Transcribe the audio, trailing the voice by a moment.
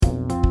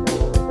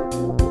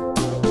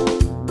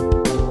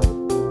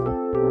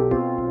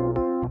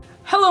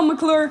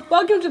McClure.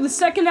 Welcome to the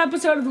second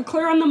episode of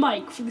McClure on the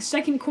Mic for the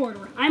second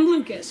quarter. I'm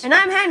Lucas. And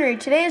I'm Henry.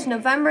 Today is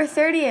November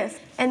 30th,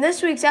 and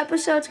this week's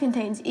episode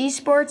contains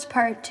esports,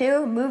 part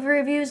 2, movie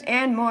reviews,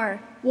 and more.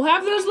 We'll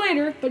have those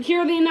later, but here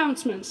are the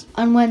announcements.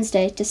 On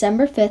Wednesday,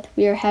 December 5th,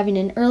 we are having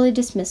an early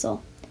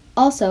dismissal.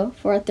 Also,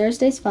 for our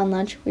Thursday's fun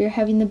lunch, we are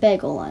having the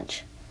bagel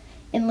lunch.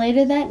 And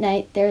later that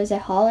night, there is a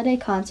holiday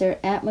concert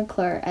at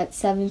McClure at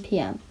 7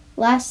 p.m.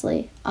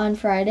 Lastly, on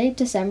Friday,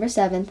 December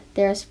 7th,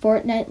 there is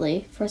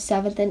Fortnightly for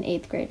 7th and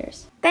 8th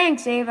graders.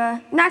 Thanks,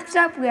 Ava. Next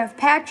up, we have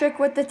Patrick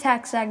with the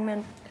tech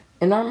segment.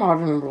 In our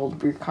modern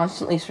world, we're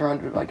constantly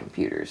surrounded by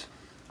computers.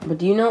 But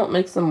do you know what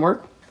makes them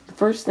work? The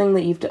first thing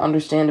that you have to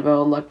understand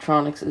about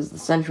electronics is the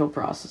central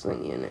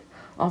processing unit,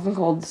 often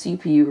called the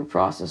CPU or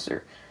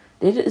processor.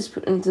 Data is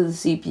put into the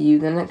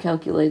CPU, then it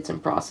calculates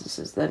and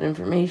processes that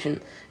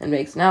information and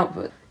makes an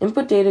output.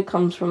 Input data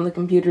comes from the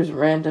computer's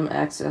random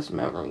access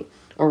memory,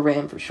 or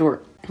RAM for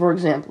short. For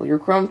example, your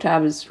Chrome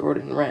tab is stored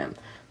in RAM.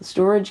 The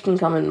storage can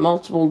come in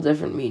multiple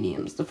different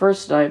mediums. The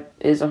first type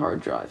is a hard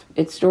drive.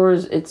 It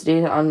stores its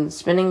data on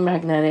spinning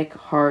magnetic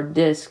hard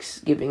disks,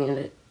 giving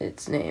it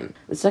its name.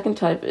 The second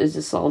type is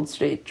a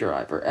solid-state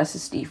drive, or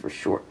SSD for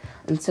short.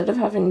 Instead of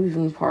having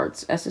moving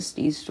parts,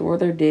 SSDs store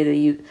their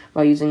data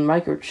by using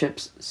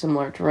microchips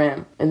similar to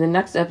RAM. In the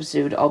next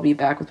episode, I'll be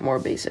back with more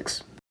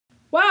basics.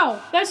 Wow,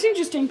 that's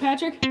interesting,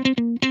 Patrick.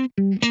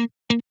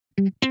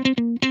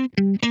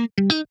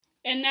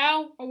 And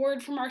now, a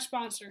word from our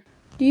sponsor.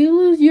 Do you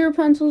lose your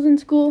pencils in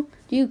school?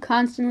 Do you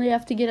constantly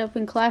have to get up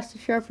in class to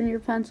sharpen your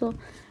pencil?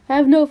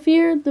 Have no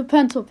fear, the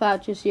pencil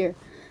pouch is here.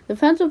 The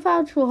pencil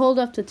pouch will hold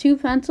up to 2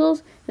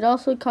 pencils. It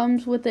also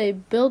comes with a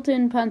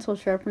built-in pencil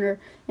sharpener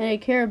and a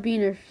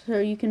carabiner so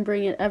you can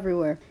bring it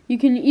everywhere. You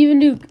can even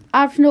do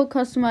optional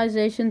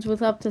customizations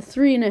with up to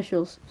 3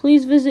 initials.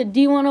 Please visit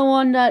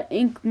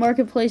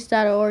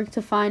d101.incmarketplace.org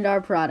to find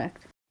our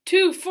product.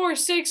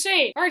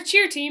 2468. Our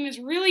cheer team is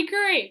really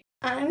great.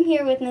 I'm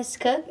here with Mrs.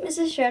 Cook,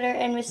 Mrs. Schroeder,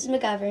 and Mrs.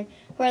 McGovern,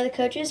 who are the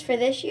coaches for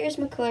this year's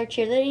McClure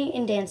cheerleading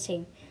and dance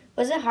team.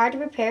 Was it hard to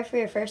prepare for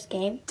your first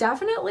game?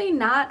 Definitely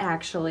not,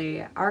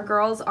 actually. Our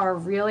girls are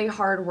really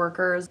hard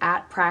workers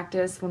at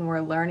practice when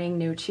we're learning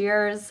new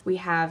cheers. We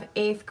have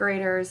 8th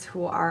graders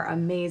who are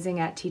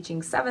amazing at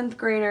teaching 7th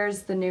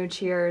graders the new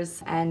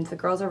cheers, and the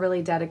girls are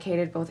really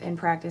dedicated both in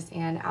practice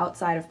and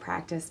outside of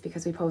practice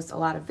because we post a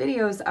lot of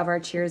videos of our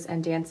cheers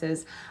and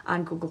dances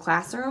on Google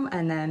Classroom,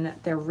 and then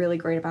they're really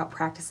great about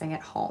practicing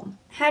at home.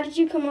 How did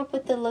you come up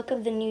with the look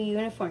of the new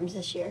uniforms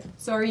this year?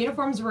 So our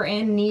uniforms were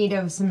in need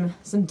of some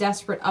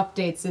desperate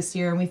updates this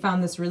year, and we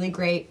found this really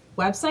great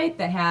website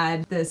that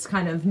had this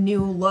kind of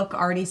new look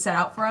already set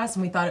out for us,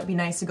 and we thought it'd be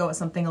nice to go with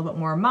something a little bit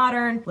more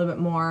modern, a little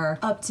bit more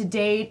up to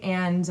date,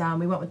 and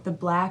we went with the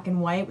black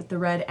and white with the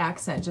red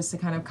accent just to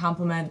kind of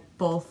complement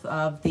both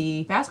of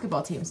the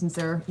basketball teams since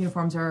their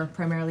uniforms are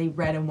primarily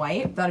red and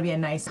white. Thought it'd be a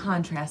nice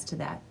contrast to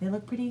that. They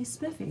look pretty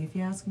spiffy if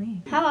you ask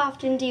me. How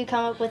often do you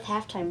come up with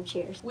halftime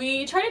cheers?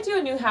 We try to do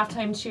a new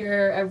halftime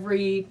cheer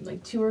every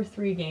 2 or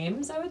 3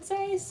 games, I would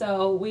say.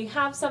 So we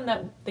have some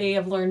that they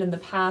have learned in the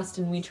past,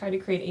 and we try to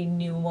create a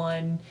new one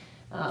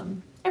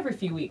every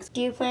few weeks.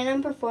 Do you plan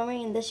on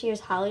performing in this year's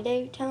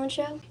holiday talent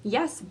show?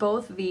 Yes,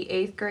 both the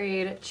 8th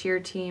grade cheer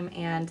team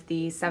and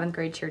the 7th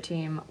grade cheer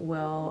team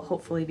will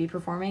hopefully be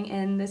performing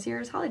in this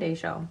year's holiday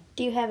show.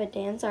 Do you have a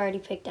dance already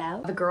picked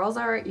out? The girls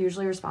are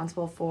usually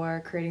responsible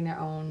for creating their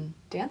own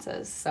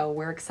dances, so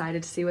we're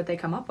excited to see what they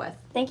come up with.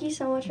 Thank you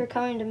so much for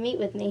coming to meet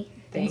with me.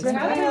 Thanks for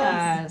having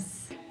us.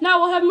 Now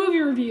we'll have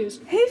movie reviews.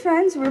 Hey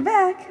friends, we're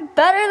back.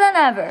 Better than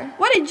ever.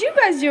 What did you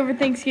guys do over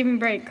Thanksgiving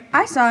break?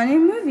 I saw a new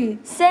movie.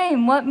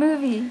 Same, what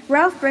movie?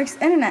 Ralph Breaks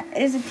the Internet.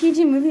 It is a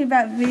PG movie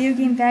about video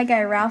game bad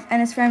guy Ralph and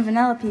his friend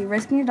Vanellope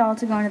risking it all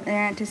to go onto the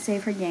internet to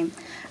save her game.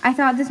 I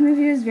thought this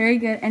movie was very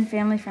good and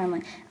family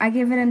friendly. I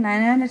give it a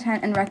 9 out of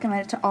 10 and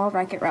recommend it to all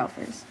Wreck-It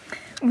Ralphers.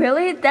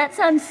 Really? That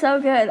sounds so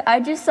good.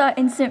 I just saw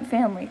Instant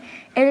Family.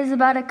 It is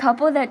about a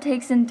couple that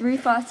takes in 3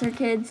 foster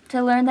kids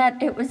to learn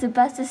that it was the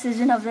best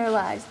decision of their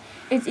lives.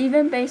 It's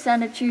even based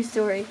on a true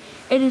story.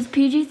 It is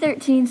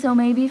PG-13, so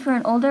maybe for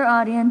an older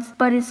audience,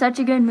 but it's such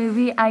a good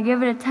movie, I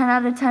give it a 10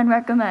 out of 10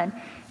 recommend.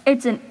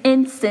 It's an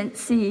instant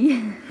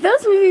see.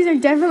 Those movies are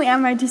definitely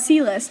on my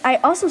to-see list. I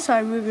also saw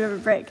a movie over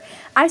break.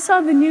 I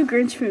saw the new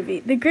Grinch movie.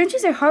 The Grinch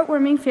is a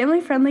heartwarming,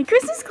 family-friendly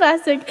Christmas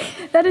classic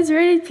that is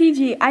rated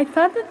PG. I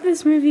thought that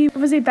this movie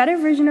was a better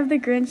version of the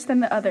Grinch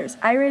than the others.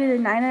 I rated it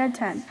a 9 out of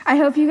 10. I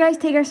hope you guys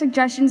take our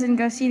suggestions and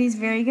go see these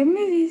very good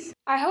movies.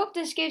 I hope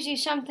this gives you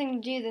something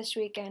to do this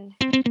weekend.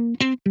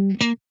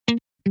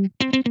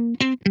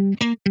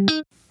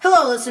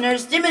 Hello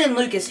listeners, Dimon and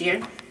Lucas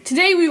here.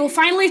 Today we will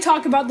finally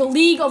talk about the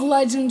League of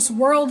Legends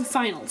World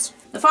Finals.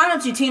 The final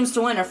 2 teams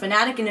to win are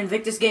Fnatic and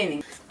Invictus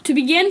Gaming. To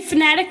begin,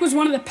 Fnatic was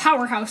one of the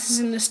powerhouses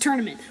in this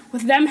tournament,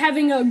 with them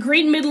having a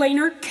great mid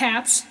laner,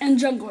 Caps, and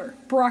jungler,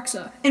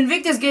 Broxa.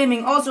 Invictus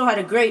Gaming also had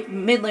a great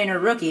mid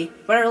laner rookie,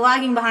 but are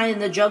lagging behind in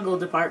the jungle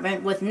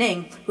department with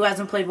Ning, who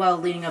hasn't played well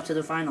leading up to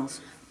the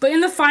finals. But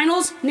in the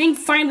finals, Ning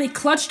finally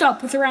clutched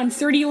up with around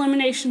 30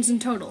 eliminations in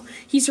total.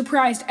 He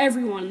surprised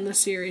everyone in this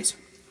series.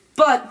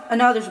 But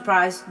another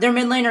surprise, their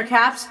mid laner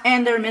Caps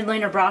and their mid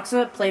laner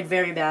Broxa played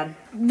very bad.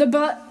 The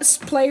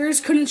best players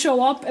couldn't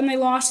show up, and they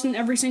lost in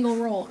every single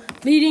role,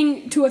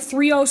 leading to a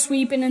 3-0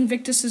 sweep in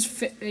Invictus'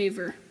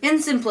 favor.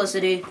 In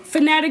simplicity.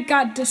 Fnatic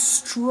got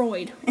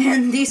destroyed.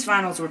 And these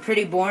finals were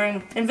pretty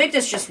boring.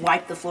 Invictus just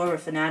wiped the floor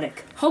with Fnatic.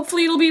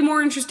 Hopefully it'll be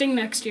more interesting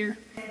next year.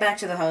 Back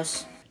to the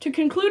host. To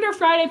conclude our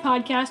Friday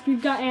podcast,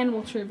 we've got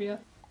animal trivia.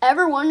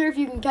 Ever wonder if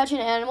you can catch an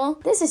animal?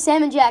 This is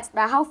Sam and Jax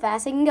about how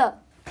fast they can go.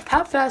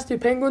 How fast do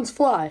penguins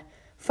fly?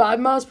 5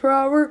 miles per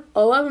hour,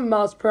 11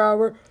 miles per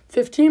hour,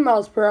 15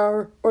 miles per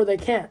hour, or they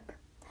can't?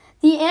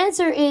 The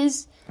answer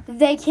is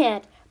they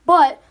can't,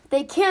 but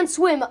they can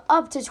swim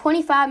up to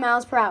 25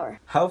 miles per hour.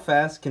 How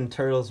fast can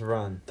turtles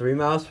run? 3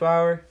 miles per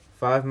hour,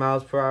 5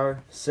 miles per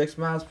hour, 6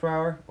 miles per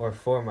hour, or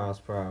 4 miles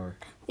per hour?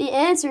 The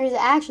answer is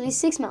actually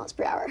 6 miles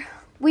per hour.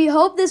 We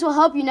hope this will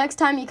help you next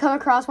time you come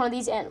across one of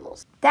these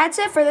animals. That's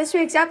it for this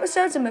week's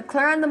episodes of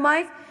McClure on the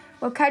Mic.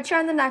 We'll catch you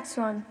on the next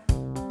one.